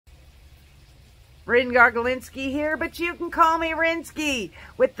Rin Gargolinsky here, but you can call me Rinsky,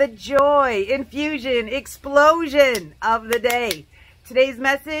 with the joy, infusion, explosion of the day. Today's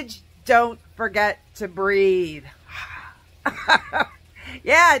message, don't forget to breathe.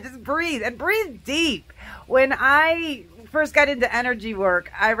 Yeah, just breathe, and breathe deep. When I first got into energy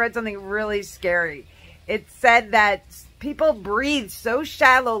work, I read something really scary. It said that people breathe so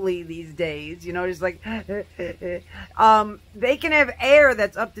shallowly these days, you know, just like, they can have air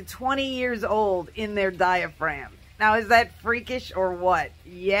that's up to 20 years old in their diaphragm. Now, is that freakish or what?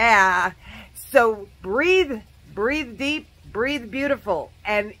 Yeah. So breathe deep, breathe beautiful,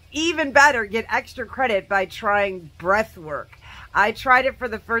 and even better, get extra credit by trying breath work. I tried it for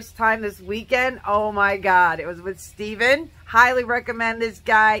the first time this weekend. Oh my God. It was with Steven. Highly recommend this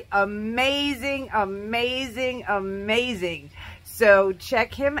guy. Amazing, amazing, amazing. So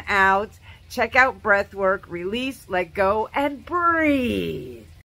check him out. Check out Breathwork. Release, let go, and breathe.